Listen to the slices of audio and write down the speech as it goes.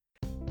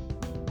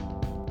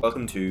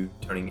Welcome to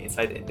Turning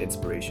Insight into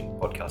Inspiration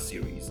podcast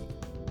series.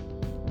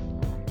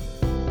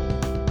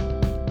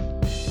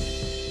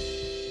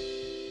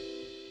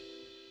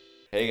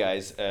 Hey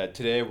guys,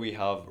 today we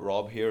have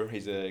Rob here.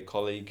 He's a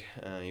colleague.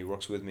 He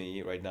works with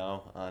me right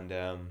now, and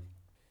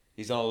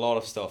he's done a lot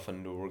of stuff,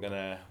 and we're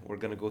gonna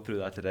go through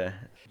that today.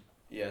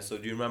 Yeah. So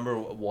do you remember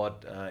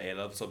what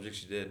A-level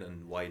subjects you did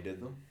and why you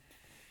did them?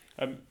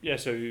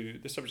 So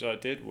the subject I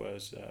did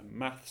was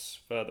maths,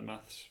 further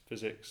maths,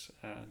 physics,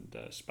 and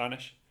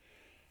Spanish.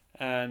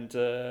 And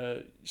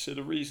so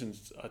the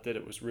reasons I did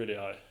it was really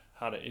I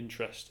had an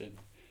interest in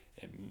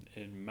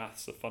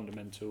maths, the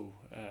fundamental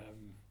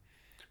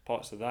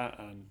parts of that,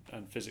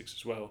 and physics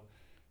as well.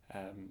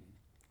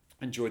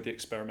 Enjoyed the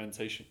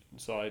experimentation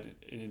side,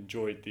 and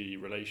enjoyed the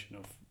relation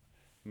of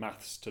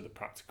maths to the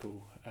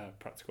practical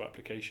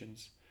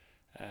applications,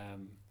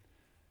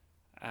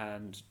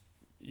 and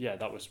yeah,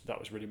 that was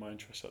really my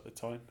interest at the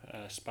time.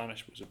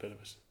 Spanish was a bit of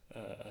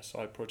a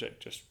side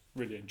project. Just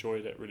really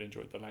enjoyed it. Really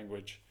enjoyed the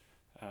language,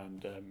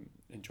 and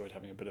enjoyed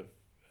having a bit of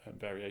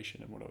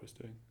variation in what I was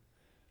doing.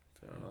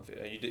 Fair enough.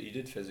 You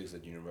did physics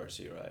at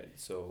university, right?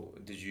 So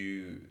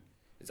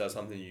is that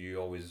something you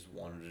always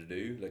wanted to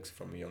do, like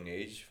from a young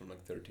age, from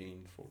like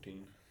 13,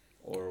 14?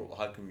 Or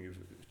how come you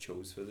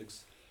chose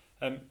physics?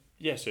 So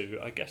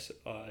I guess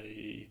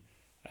I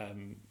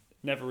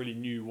never really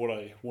knew what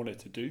I wanted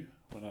to do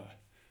when I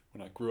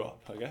grew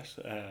up, I guess.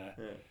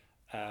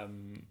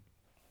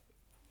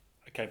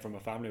 I came from a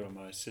family where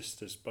my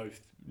sisters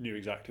both knew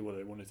exactly what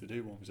they wanted to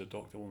do. One was a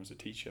doctor, one was a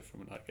teacher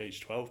from like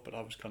age 12, but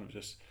I was kind of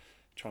just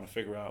trying to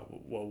figure out,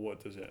 well, what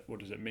does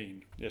it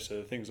mean? Yeah, so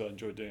the things I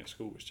enjoyed doing at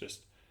school was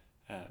just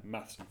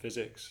maths and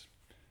physics.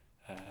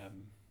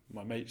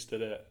 My mates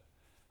did it.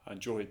 I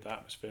enjoyed the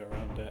atmosphere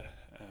around it,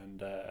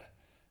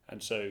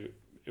 and so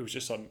it was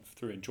just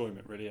through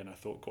enjoyment really. And I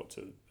thought got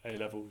to A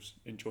levels,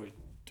 enjoyed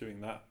doing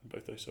that,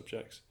 both those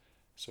subjects.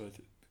 So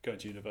going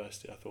to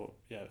university, I thought,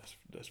 yeah,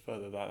 let's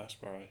further that. That's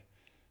where I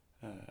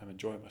am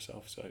enjoying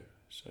myself. So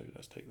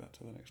let's take that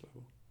to the next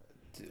level.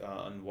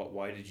 And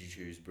why did you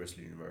choose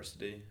Bristol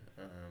University?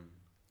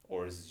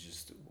 Or is it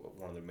just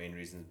one of the main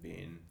reasons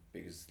being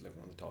because like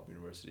one of the top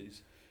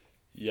universities?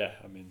 Yeah,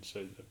 I mean,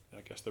 so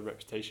I guess the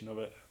reputation of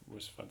it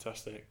was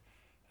fantastic.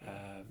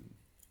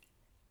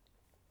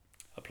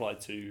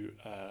 Applied to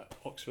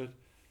Oxford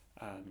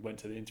and went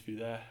to the interview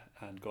there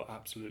and got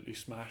absolutely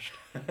smashed.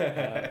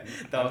 That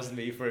was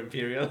me for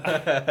Imperial.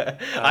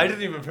 I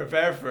didn't even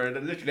prepare for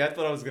it. Literally, I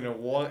thought I was gonna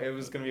walk. It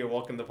was gonna be a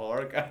walk in the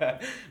park,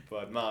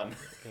 but man.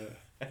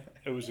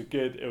 It was a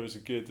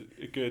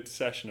good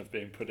session of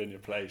being put in your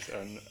place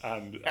and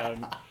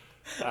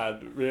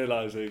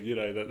realizing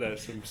that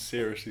there's some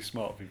seriously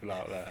smart people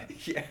out there.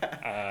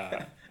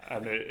 Yeah.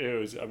 And it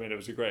was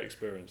a great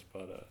experience,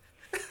 but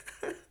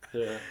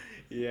yeah.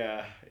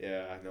 Yeah.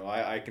 No,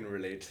 I can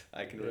relate.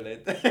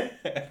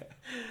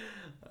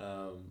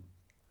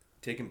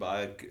 Taken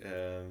back,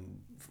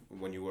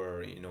 when you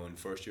were in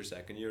first year,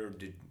 second year,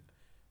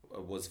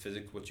 was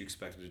physics what you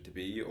expected it to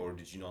be, or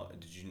did you not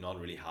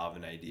really have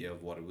an idea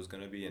of what it was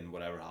going to be, and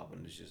whatever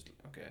happened is just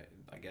okay,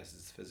 I guess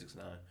it's physics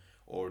now?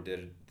 Or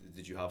did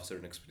you have a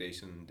certain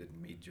expectation and didn't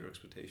meet your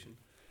expectation?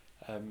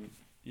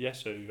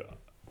 So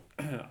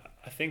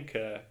I think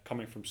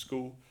coming from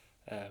school,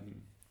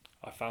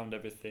 I found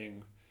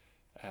everything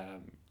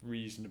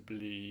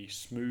reasonably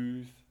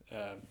smooth.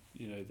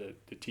 The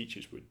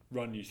teachers would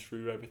run you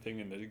through everything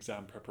in the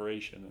exam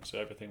preparation, and so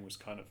everything was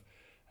kind of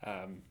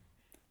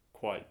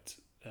quite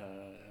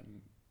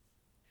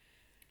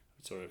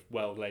sort of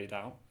well laid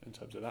out in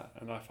terms of that.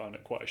 And I found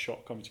it quite a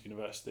shock coming to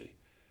university,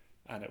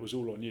 and it was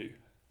all on you.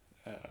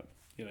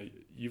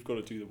 You've got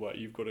to do the work.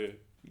 You've got to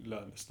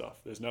learn the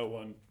stuff. There's no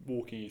one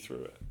walking you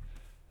through it.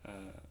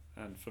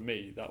 And for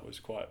me, that was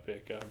quite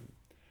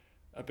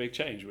a big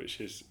change,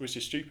 which is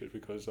stupid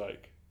because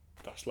like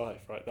that's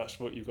life, right? That's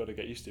what you've got to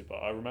get used to. But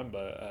I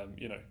remember,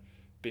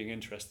 being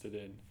interested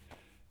in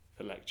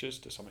the lectures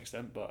to some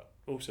extent, but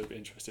also be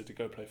interested to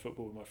go play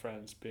football with my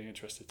friends, being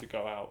interested to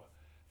go out,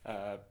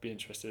 be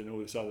interested in all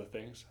these other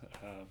things.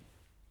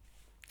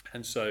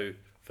 And so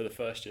for the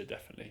first year,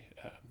 definitely,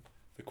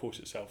 the course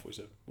itself was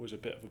a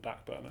bit of a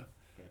back burner.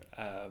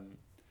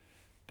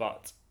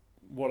 But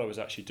what I was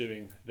actually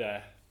doing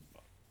there,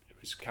 it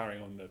was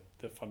carrying on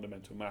the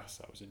fundamental maths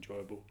that was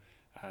enjoyable,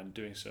 and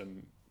doing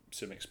some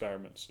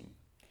experiments and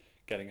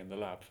getting in the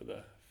lab for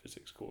the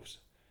physics course.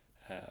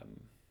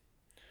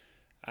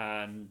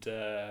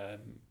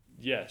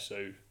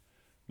 So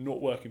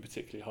not working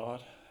particularly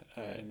hard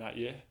in that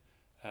year,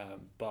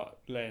 but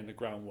laying the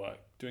groundwork,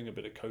 doing a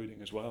bit of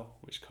coding as well,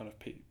 which kind of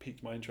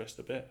piqued my interest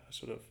a bit. I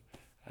sort of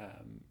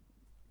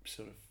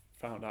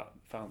found that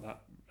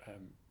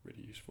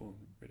really useful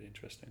and really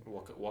interesting.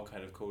 What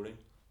kind of coding?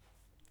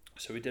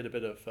 So we did a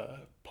bit of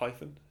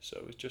Python, so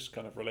it was just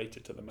kind of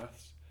related to the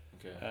maths.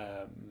 Okay.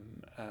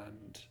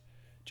 And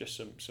just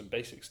some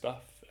basic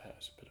stuff.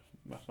 It's a bit of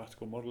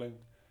mathematical modelling.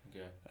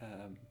 Okay.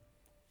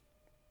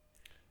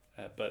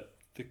 But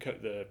the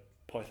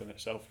Python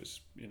itself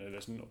is,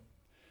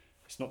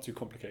 it's it's not too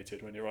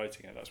complicated when you're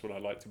writing it. That's what I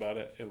liked about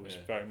it. It was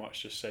very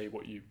much just say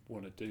what you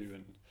want to do,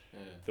 and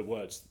the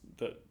words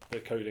that the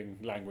coding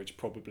language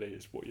probably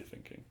is what you're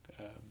thinking.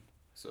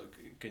 So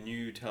can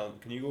you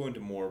go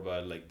into more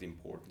about like the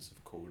importance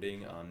of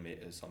coding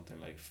and something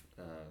like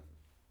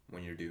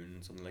when you're doing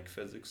something like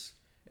physics?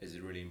 Is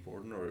it really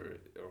important, or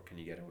can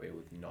you get away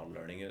with not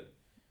learning it?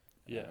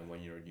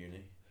 When you're at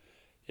uni.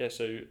 Yeah.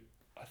 So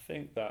I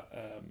think that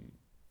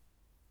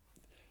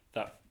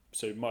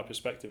so my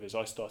perspective is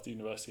I started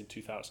university in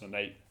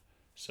 2008.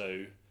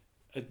 So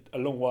a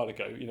long while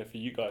ago. For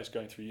you guys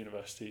going through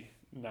university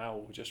now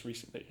or just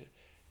recently.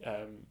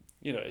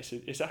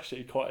 It's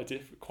actually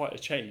quite a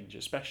change,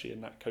 especially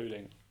in that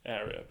coding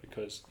area,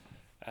 because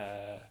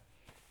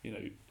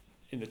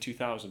in the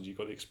 2000s you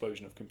got the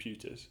explosion of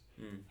computers,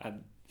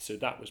 and so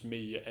that was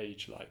me at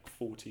age like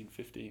 14,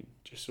 15,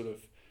 just sort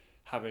of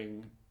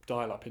having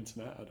dial-up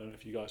internet. I don't know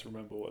if you guys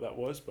remember what that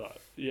was, but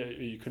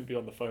you couldn't be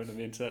on the phone and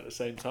the internet at the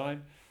same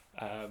time,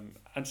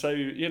 and so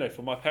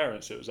for my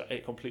parents it was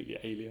completely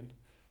alien.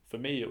 For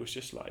me it was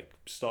just like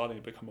starting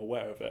to become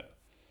aware of it.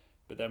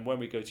 But then when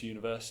we go to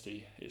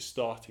university, it's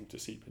starting to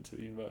seep into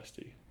the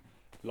university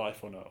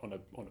life on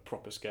a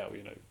proper scale.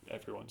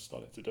 Everyone's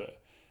starting to do it,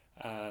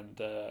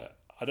 and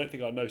I don't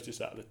think I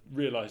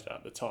realised that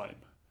at the time.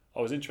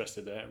 I was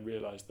interested in it and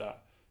realised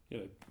that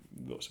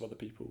lots of other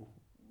people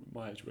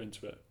my age were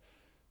into it.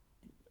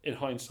 In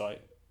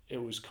hindsight,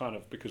 it was kind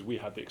of because we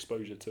had the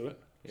exposure to it,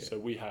 so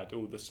we had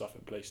all the stuff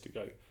in place to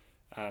go,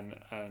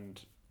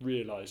 and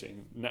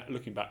realising,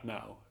 looking back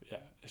now,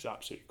 it's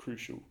absolutely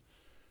crucial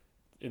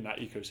in that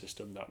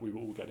ecosystem that we were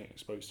all getting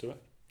exposed to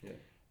it.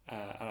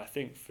 And I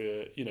think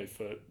for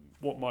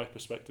what my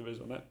perspective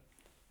is on it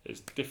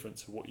is different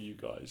to what you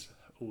guys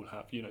all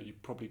have.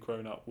 You've probably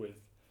grown up with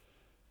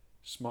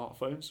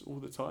smartphones all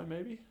the time,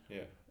 maybe.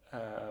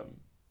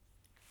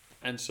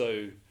 And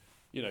so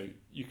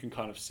you can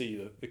kind of see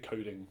the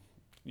coding.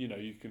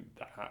 You can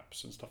the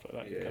apps and stuff like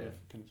that. You kind of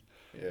can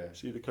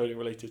see the coding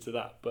related to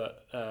that,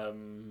 but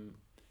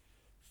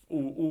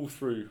all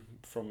through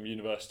from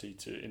university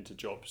into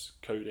jobs,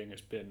 coding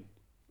has been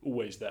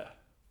always there,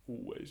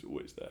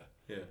 always there.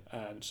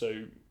 And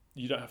so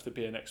you don't have to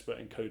be an expert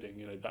in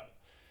coding. That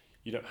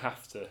you don't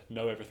have to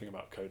know everything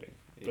about coding,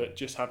 but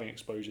just having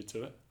exposure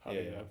to it,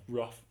 having a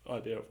rough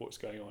idea of what's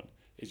going on,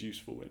 is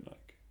useful in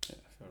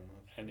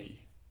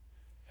any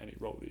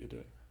role that you're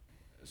doing.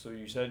 So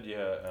you said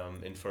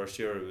in first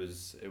year it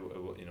was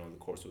the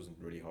course wasn't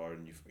really hard,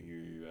 and you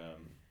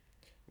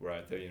were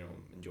out there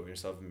enjoying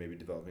yourself and maybe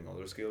developing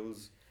other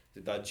skills.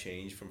 Did that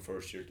change from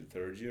first year to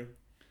third year?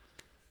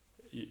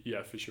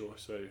 Yeah, for sure.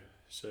 So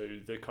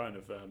the kind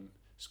of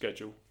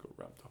schedule got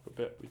ramped up a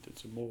bit. We did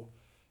some more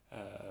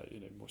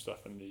more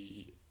stuff, and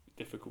the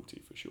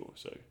difficulty for sure.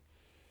 So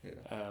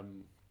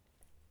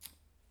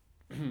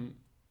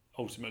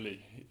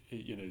ultimately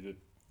the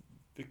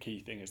key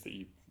thing is that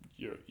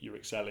you're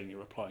excelling,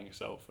 you're applying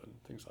yourself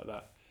and things like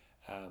that.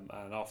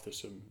 And after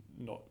some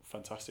not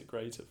fantastic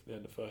grades at the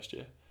end of first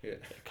year,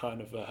 it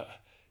kind of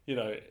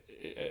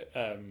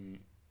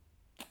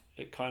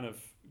it kind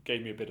of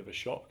gave me a bit of a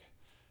shock.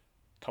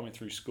 Coming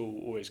through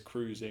school, always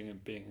cruising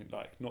and being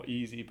like not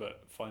easy,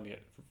 but finding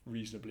it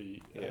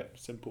reasonably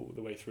simple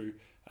the way through.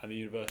 And the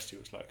university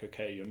was like,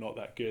 okay, you're not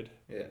that good.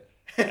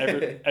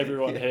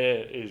 Everyone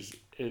here is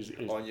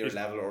on your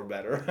level or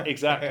better.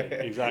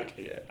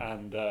 Exactly.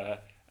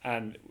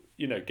 And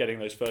getting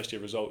those first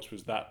year results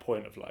was that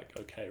point of like,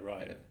 okay,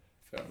 right.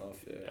 Fair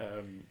enough.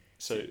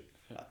 So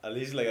at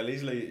least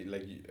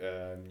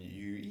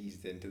you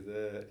eased into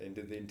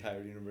the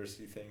entire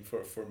university thing.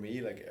 For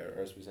me, like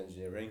aerospace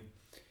engineering,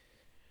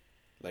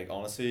 like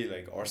honestly,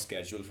 like our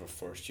schedule for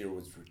first year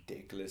was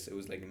ridiculous. It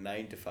was like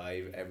 9 to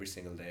 5 every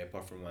single day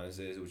apart from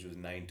Wednesdays, which was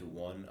 9 to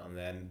 1, and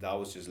then that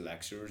was just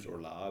lectures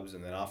or labs,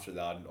 and then after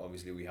that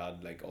obviously we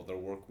had like other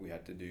work we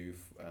had to do,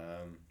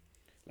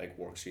 like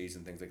worksheets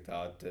and things like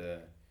that,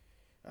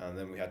 and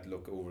then we had to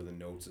look over the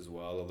notes as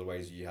well,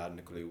 otherwise you hadn't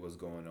a clue what was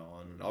going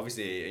on.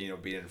 Obviously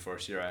being in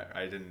first year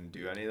I didn't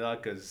do any of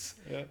that because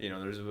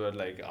there's a bit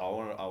like I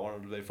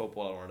wanted to play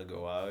football, I wanted to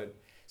go out,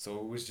 so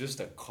it was just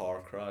a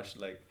car crash.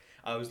 Like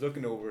I was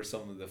looking over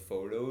some of the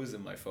photos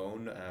in my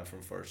phone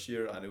from first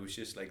year, and it was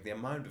just like the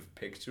amount of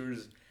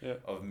pictures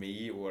of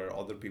me where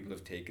other people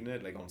have taken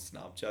it, like on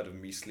Snapchat, of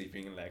me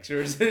sleeping in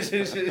lectures. It's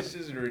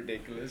just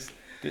ridiculous.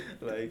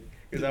 Like,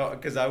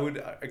 because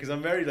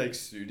I'm very like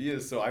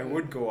studious, so I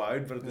would go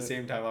out, but at the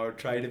same time I would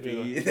try to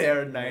be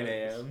there at 9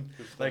 a.m.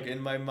 Like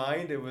in my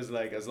mind it was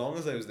like, as long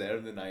as I was there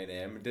at the 9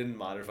 a.m, it didn't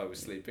matter if I was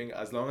sleeping,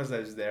 as long as I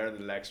was there in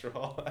the lecture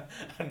hall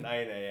at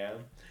 9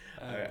 a.m.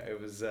 It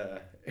was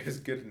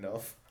good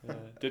enough.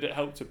 Did it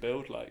help to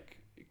build like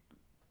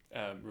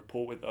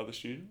rapport with other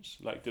students?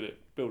 Like, did it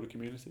build a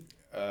community?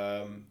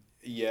 I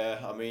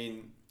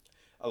mean,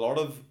 a lot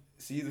of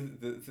the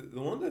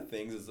one of the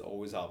things that's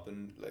always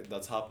happened, like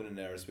that's happened in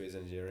aerospace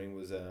engineering,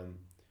 was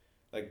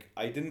like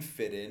I didn't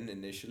fit in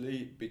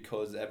initially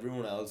because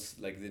everyone else,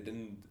 like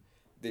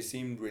they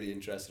seemed really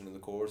interested in the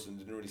course and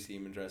didn't really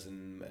seem interested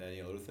in any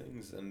other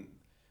things, and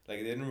like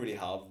they didn't really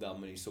have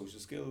that many social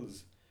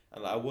skills.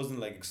 and I wasn't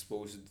like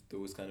exposed to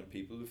those kind of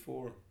people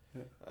before.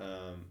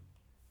 Yeah.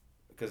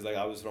 Because like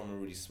I was from a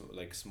really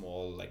like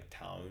small like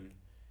town,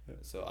 Yeah.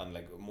 so and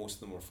like most of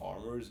them were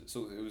farmers,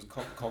 so it was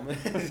common.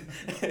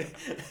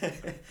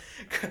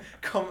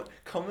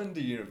 Coming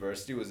to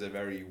university was a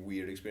very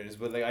weird experience,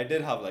 but like I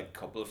did have like a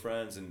couple of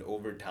friends, and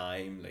over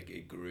time like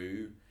it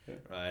grew, Yeah.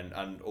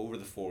 and over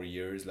the 4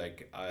 years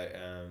like I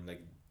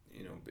like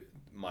you know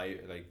my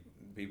like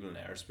people in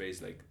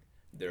aerospace like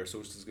their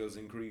social skills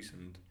increase,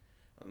 and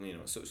you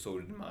know so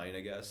did mine,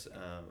 I guess,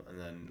 and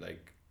then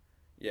like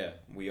yeah,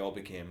 we all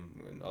became.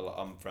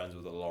 I'm friends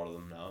with a lot of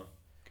them now.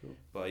 Cool.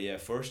 But yeah,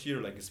 first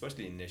year, like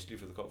especially initially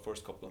for the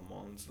first couple of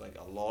months, like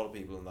a lot of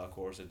people in that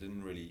course, it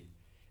didn't really.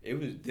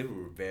 They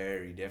were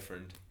very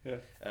different. Yeah.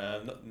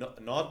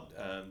 Not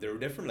they were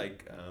different like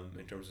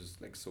in terms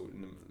of like so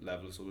in the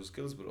level of social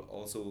skills, but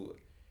also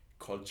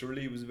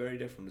culturally it was very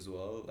different as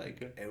well.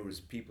 Like Okay. it was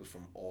people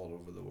from all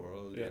over the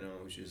world, Yeah. you know,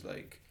 which is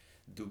like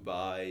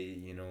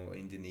Dubai, you know,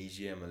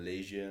 Indonesia,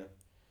 Malaysia.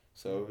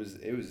 So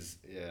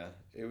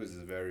it was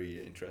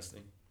very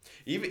interesting.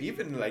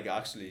 Even like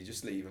actually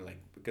just like, even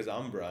like because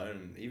I'm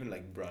brown, even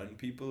like brown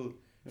people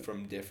Yeah.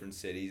 from different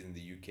cities in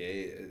the UK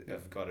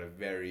have got a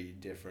very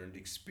different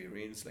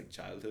experience, like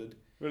childhood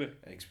Really?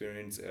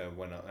 experience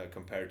when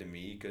compared to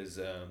me, because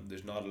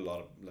there's not a lot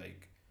of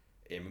like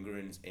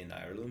immigrants in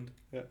Ireland.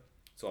 Yeah.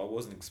 So I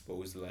wasn't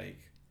exposed to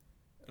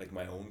like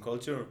my own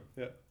culture.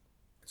 Yeah.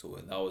 So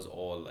that was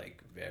all like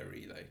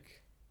very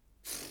like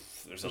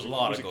there's Was a it-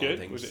 lot was of it good good?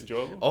 things. Was it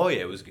enjoyable? Oh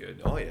yeah, it was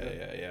good. Oh yeah,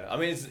 Yeah. yeah. I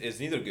mean, it's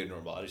neither good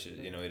nor bad. It's just,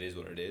 you know, it is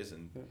what it is,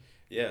 and Yeah.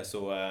 yeah. So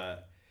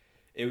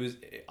it was.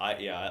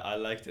 I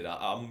liked it.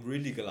 I'm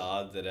really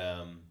glad that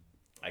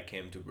I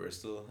came to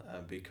Bristol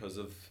because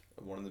of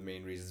one of the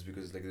main reasons,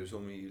 because like there's so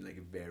many like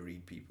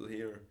varied people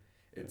here.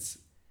 It's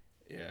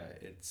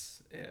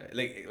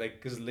like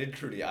because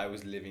literally I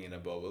was living in a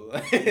bubble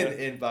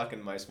in back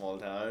in my small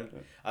town. Yeah.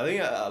 I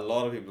think a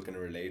lot of people can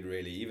relate,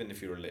 really, even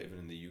if you're living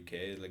in the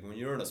UK. Like when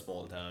you're in a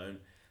small town,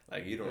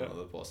 like you don't Yeah. know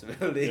the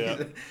possibilities.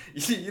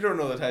 Yeah. You don't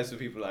know the types of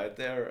people out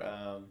there.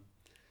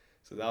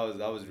 So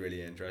that was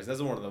really interesting.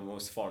 That's one of the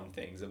most fun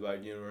things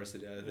about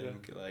university, I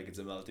think. Like it's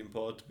a melting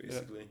pot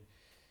basically.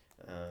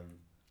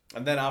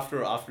 And then after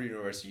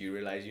university, you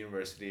realize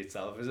university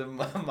itself is a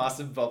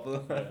massive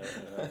bubble.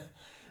 Yeah.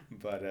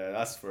 But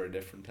that's for a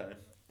different time.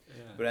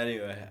 Yeah. But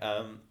anyway,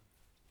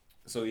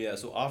 so yeah,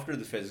 so after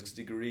the physics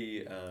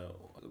degree,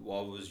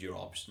 what was your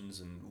options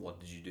and what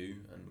did you do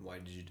and why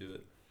did you do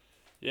it?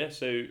 Yeah,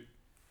 so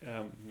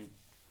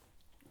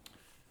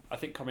I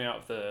think coming out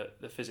of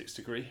the physics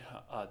degree,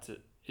 I'd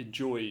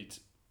enjoyed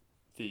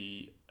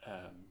the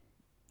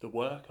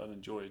work. I'd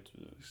enjoyed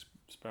the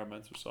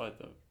experimental side,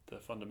 the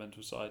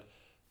fundamental side,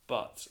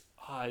 but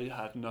I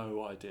had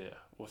no idea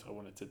what I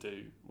wanted to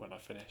do when I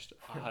finished.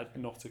 I had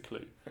not a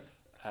clue.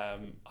 I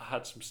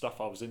had some stuff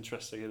I was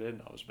interested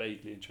in. I was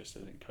vaguely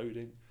interested in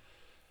coding.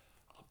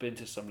 I've been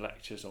to some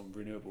lectures on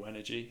renewable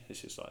energy.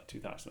 This is like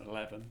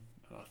 2011,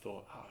 and I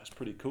thought, oh, that's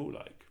pretty cool.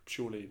 Like,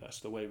 surely that's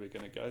the way we're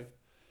going to go.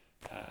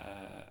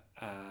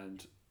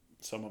 And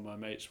some of my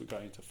mates were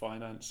going to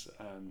finance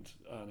and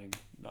earning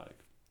like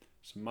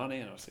some money,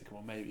 and I was thinking,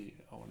 well, maybe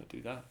I want to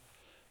do that.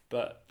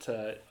 But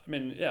I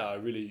mean, yeah, I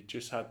really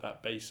just had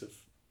that base of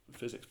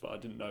physics, but I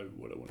didn't know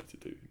what I wanted to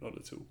do, not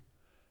at all.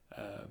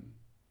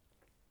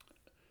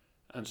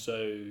 And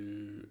so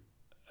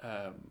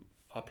I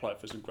applied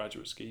for some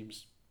graduate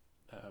schemes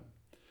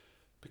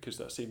because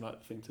that seemed like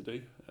the thing to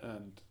do,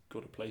 and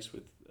got a place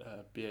with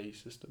BAE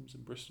Systems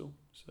in Bristol,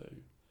 so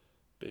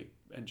big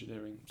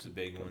engineering. It's a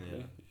big company,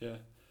 one, yeah.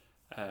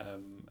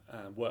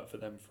 And worked for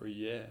them for a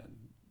year, and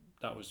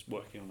that was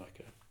working on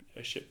like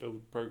a ship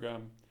build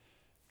program,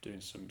 doing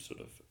some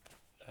sort of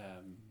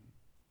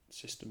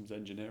systems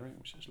engineering,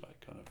 which is like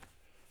kind of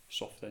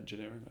soft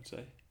engineering, I'd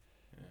say.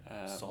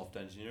 Yeah. Soft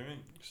engineering.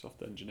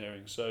 Soft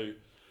engineering. So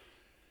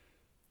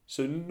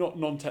not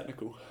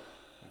non-technical.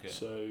 Okay.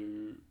 So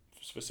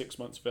for 6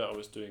 months of it, I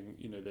was doing,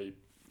 you know,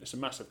 it's a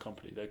massive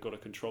company. They've got to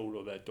control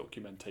all their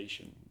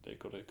documentation. They've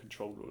got to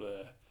control all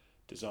their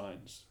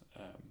designs.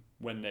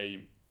 When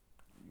they're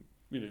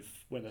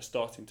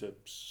starting to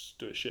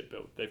do a ship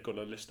build, they've got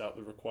to list out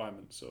the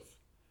requirements of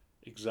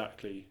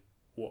exactly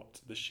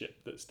what the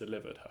ship that's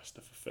delivered has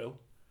to fulfill.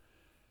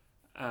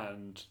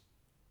 And,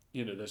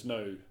 you know, there's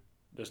no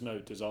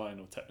design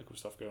or technical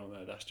stuff going on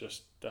there. That's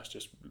just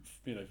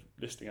you know,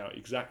 listing out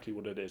exactly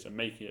what it is and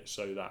making it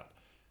so that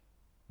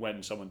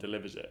when someone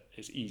delivers it,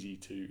 it's easy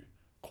to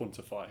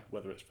quantify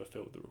whether it's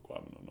fulfilled the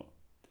requirement or not.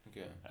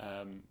 Okay.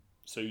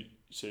 So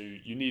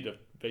you need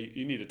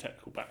a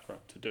technical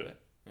background to do it.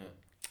 Yeah.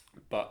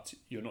 But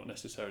you're not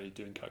necessarily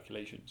doing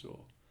calculations or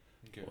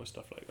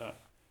stuff like that.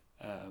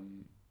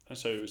 And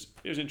so it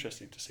was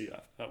interesting to see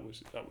that. That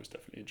was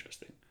definitely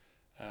interesting.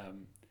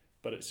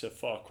 But it's a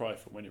far cry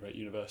from when you're at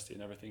university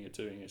and everything you're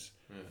doing is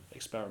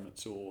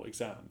experiments or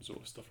exams or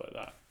stuff like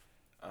that.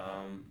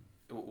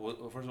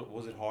 First of all,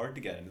 was it hard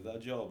to get into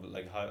that job?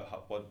 Like how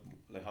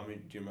many?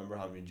 Do you remember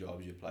how many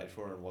jobs you applied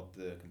for and what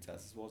the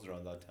consensus was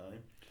around that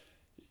time?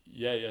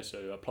 yeah.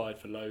 So I applied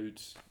for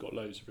loads, got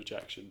loads of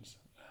rejections,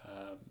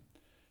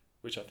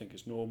 which I think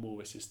is normal.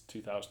 This is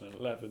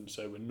 2011,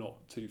 so we're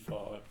not too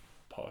far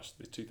past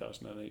the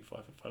 2008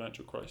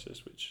 financial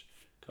crisis, which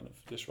kind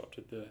of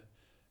disrupted the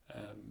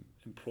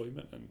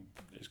employment and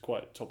is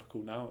quite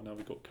topical now. Now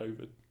we've got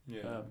COVID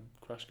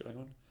crash going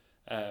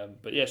on.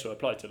 But yeah, so I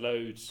applied to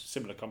loads,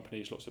 similar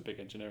companies, lots of big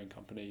engineering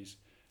companies.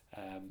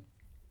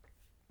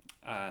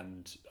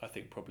 And I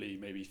think probably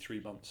maybe 3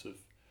 months of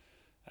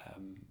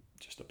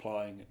just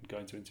applying and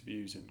going to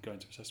interviews and going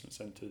to assessment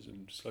centres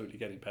and slowly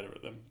getting better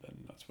at them.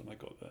 Then that's when I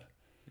got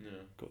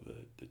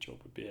the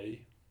job with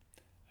BAE,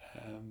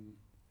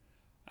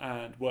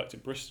 and worked in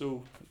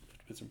Bristol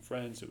with some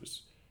friends. It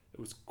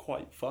was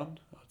quite fun,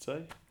 I'd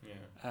say.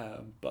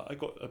 But I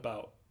got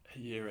about a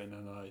year in,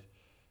 and I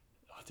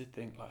did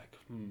think like,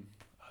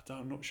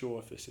 I'm not sure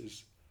if this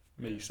is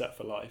me set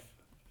for life.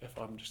 If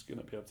I'm just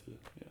gonna be able to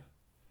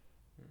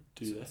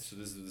do this. So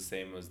this is the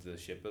same as the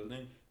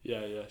shipbuilding. Yeah.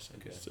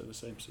 Okay. So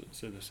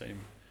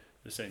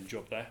the same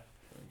job there.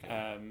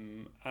 Okay.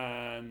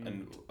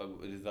 And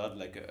did that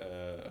like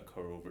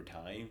occur over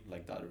time,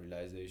 like that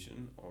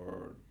realization,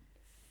 or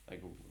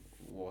like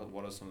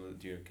what are some of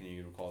the can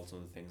you recall some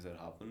of the things that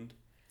happened?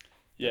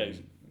 Yeah.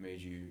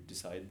 Made you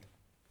decide.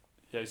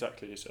 Yeah,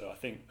 exactly. So I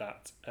think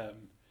that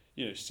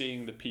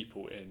seeing the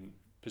people in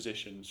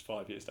positions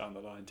 5 years down the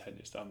line, 10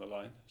 years down the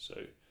line. So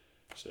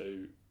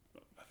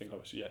I think I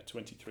was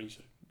 23,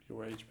 so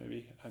your age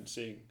maybe, and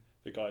seeing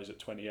the guys at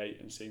 28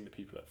 and seeing the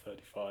people at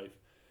 35,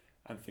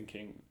 and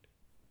thinking,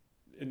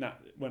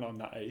 when I'm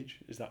that age,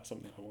 is that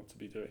something I want to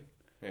be doing?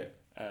 Yeah.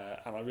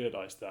 And I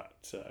realised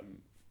that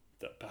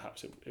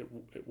perhaps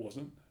it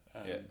wasn't.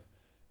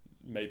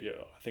 Maybe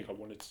I think I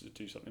wanted to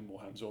do something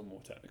more hands-on,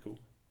 more technical.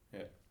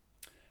 Yeah.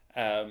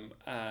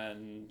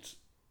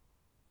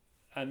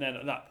 And then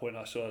at that point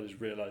I started to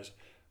realise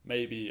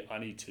maybe I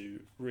need to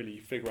really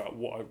figure out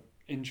what I'm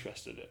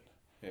interested in.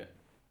 Yeah.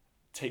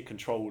 Take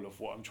control of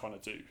what I'm trying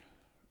to do,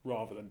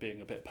 rather than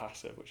being a bit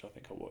passive, which I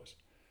think I was,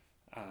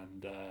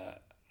 and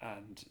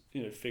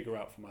figure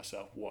out for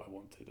myself what I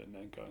wanted, and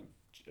then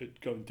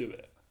go and do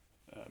it,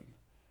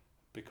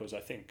 because I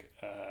think,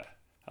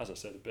 as I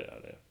said a bit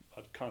earlier,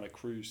 I'd kind of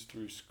cruised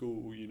through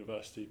school.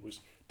 University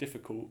was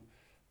difficult,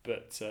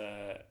 but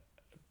I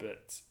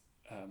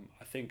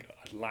think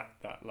I'd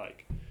lacked that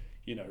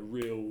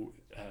real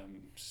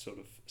sort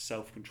of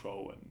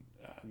self-control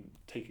and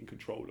taking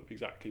control of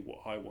exactly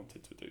what I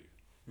wanted to do.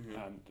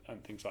 Mm-hmm.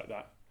 and things like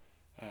that,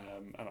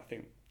 and I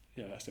think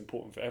that's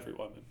important for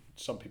everyone, and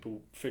some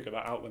people figure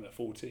that out when they're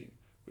 14,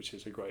 which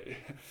is a great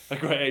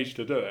age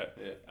to do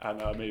it. And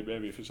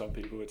maybe for some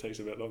people it takes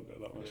a bit longer,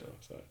 like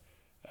myself.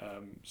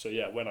 So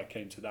when I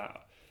came to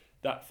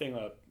that thing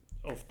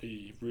of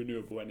the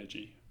renewable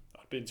energy,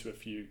 I'd been to a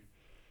few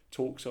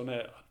talks on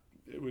it.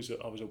 I was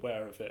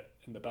aware of it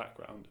in the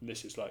background, and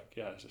this is as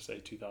I say,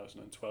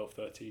 2012,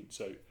 13.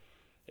 So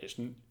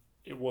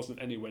it wasn't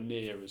anywhere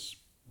near as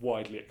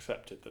widely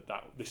accepted that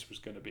this was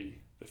going to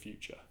be the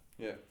future.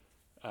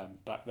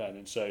 Back then,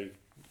 and so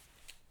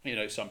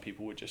some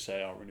people would just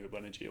say, renewable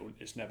energy,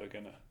 it's never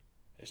gonna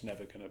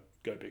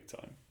go big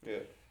time.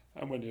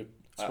 And when you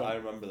I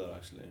remember that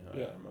actually. I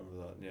remember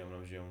that. When I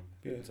was young,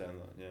 people saying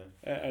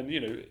that. And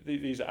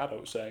these are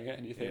adults saying it,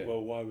 and you think,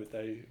 well, why would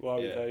they?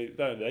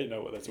 They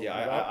know what they're talking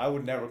about. I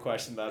would never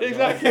question that.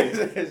 Exactly.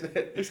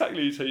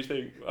 Exactly. So you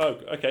think, oh,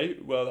 okay,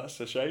 well, that's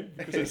a shame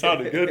because it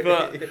sounded good,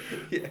 but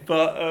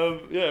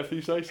if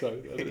you say so,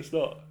 then it's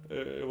not.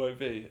 It won't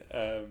be.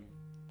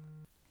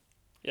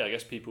 I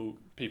guess people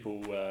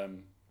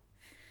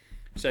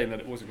saying that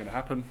it wasn't going to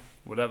happen,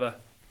 whatever,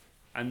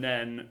 and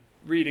then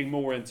reading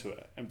more into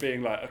it and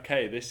being like,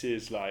 okay, this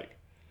is going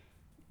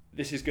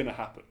to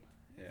happen.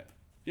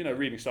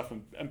 Reading stuff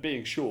and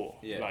being sure.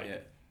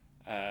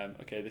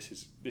 Okay, this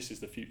is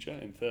the future.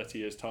 In 30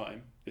 years'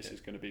 time, this is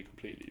going to be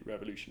completely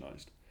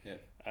revolutionised.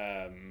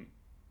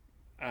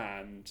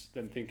 And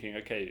then thinking,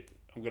 okay,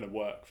 I'm going to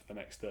work for the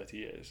next 30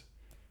 years.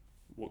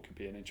 What could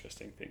be an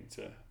interesting thing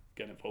to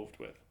get involved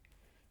with?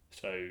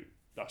 So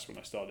that's when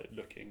I started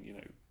looking,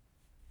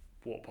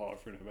 what part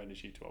of renewable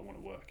energy do I want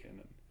to work in,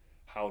 and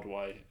how do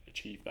I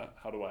achieve that?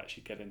 How do I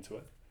actually get into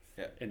it?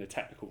 In a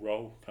technical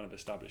role, kind of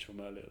established from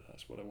earlier,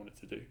 that's what I wanted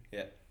to do.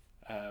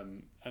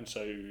 And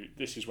so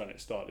this is when it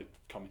started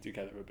coming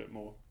together a bit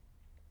more.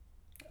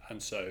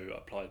 And so I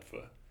applied for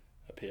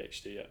a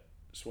PhD at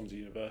Swansea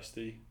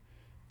University,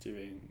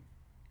 doing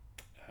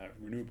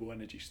renewable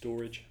energy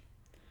storage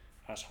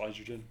as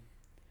hydrogen.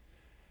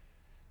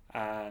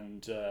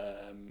 And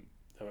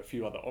there were a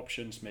few other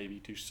options, maybe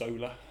do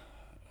solar.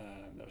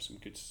 There was some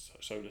good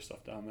solar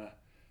stuff down there.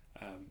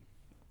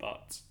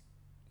 But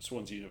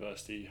Swansea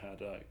University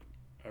had a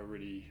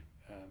really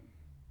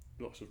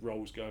lots of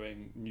roles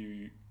going,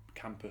 new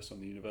campus on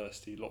the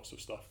university, lots of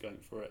stuff going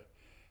for it,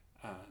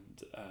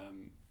 and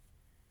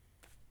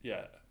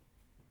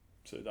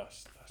so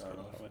that's kind of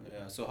how I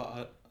went.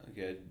 So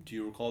do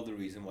you recall the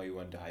reason why you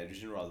went to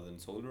hydrogen rather than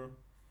solar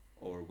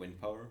or wind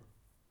power,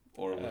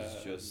 or was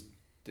it just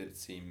did it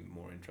seem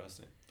more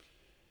interesting?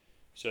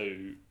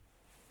 So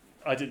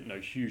I didn't know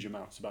huge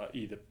amounts about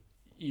either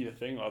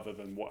thing other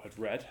than what I'd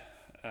read,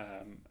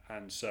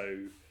 and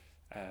so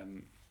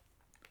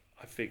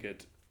I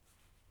figured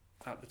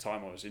at the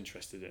time I was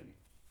interested in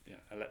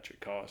electric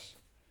cars,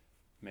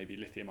 maybe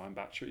lithium-ion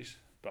batteries,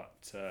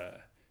 but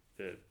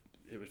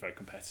it was very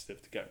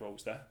competitive to get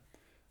roles there,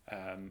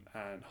 and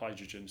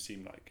hydrogen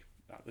seemed like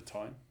at the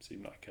time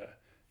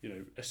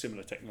a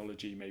similar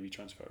technology, maybe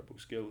transferable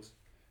skills,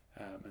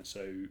 and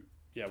so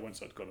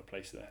once I'd got a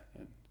place there,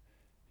 and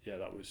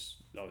that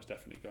was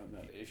definitely going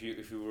there. If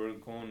you were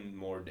going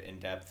more in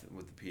depth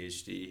with the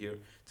PhD here,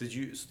 did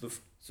you so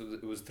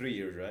it was 3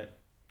 years, right?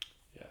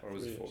 Yeah. Or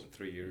was it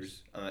 3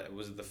 years?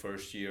 Was it the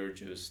first year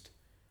just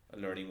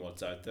learning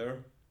what's out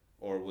there,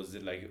 or was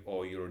it like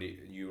you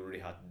already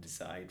had to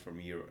decide from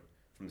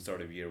the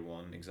start of year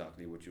one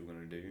exactly what you were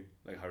gonna do?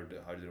 Like how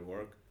did it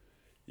work?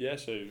 Yeah,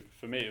 so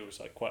for me it was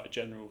like quite a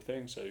general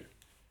thing. So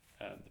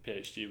the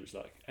PhD was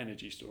like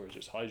energy storage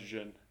as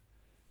hydrogen.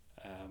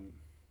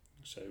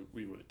 So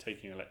we were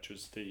taking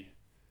electricity,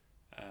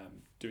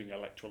 doing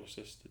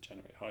electrolysis to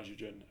generate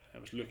hydrogen. And I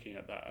was looking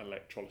at that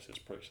electrolysis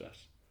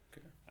process,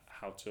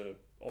 how to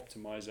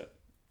optimize it.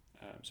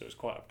 So it was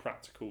quite a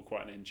practical,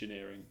 quite an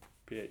engineering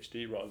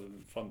PhD rather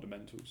than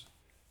fundamentals,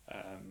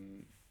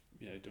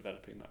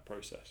 developing that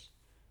process.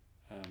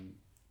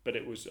 But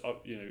it was,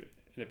 in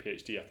a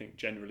PhD, I think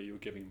generally you're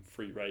giving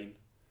free rein.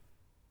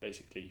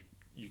 Basically,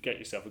 you get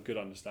yourself a good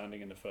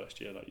understanding in the first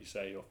year, like you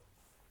say, of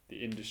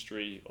the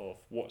industry, of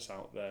what's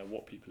out there,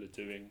 what people are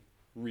doing.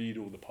 Read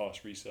all the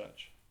past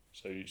research,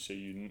 so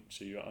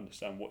you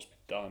understand what's been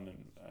done,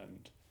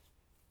 and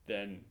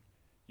then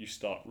you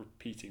start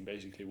repeating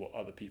basically what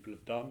other people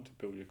have done to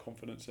build your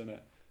confidence in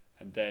it,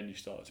 and then you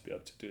start to be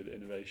able to do the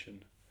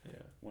innovation.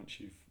 Yeah. Once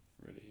you've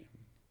really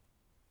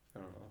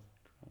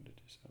grounded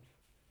yourself.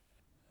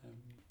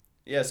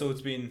 Yeah, so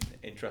it's been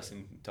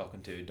interesting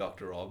talking to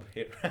Dr. Rob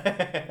here.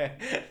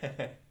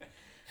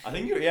 I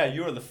think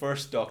you were the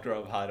first doctor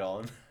I've had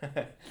on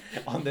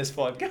on this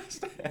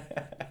podcast.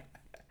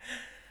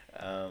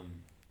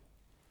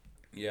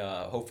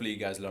 Hopefully you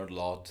guys learned a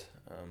lot,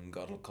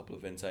 got a couple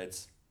of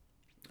insights,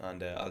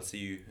 and I'll see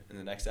you in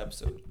the next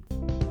episode.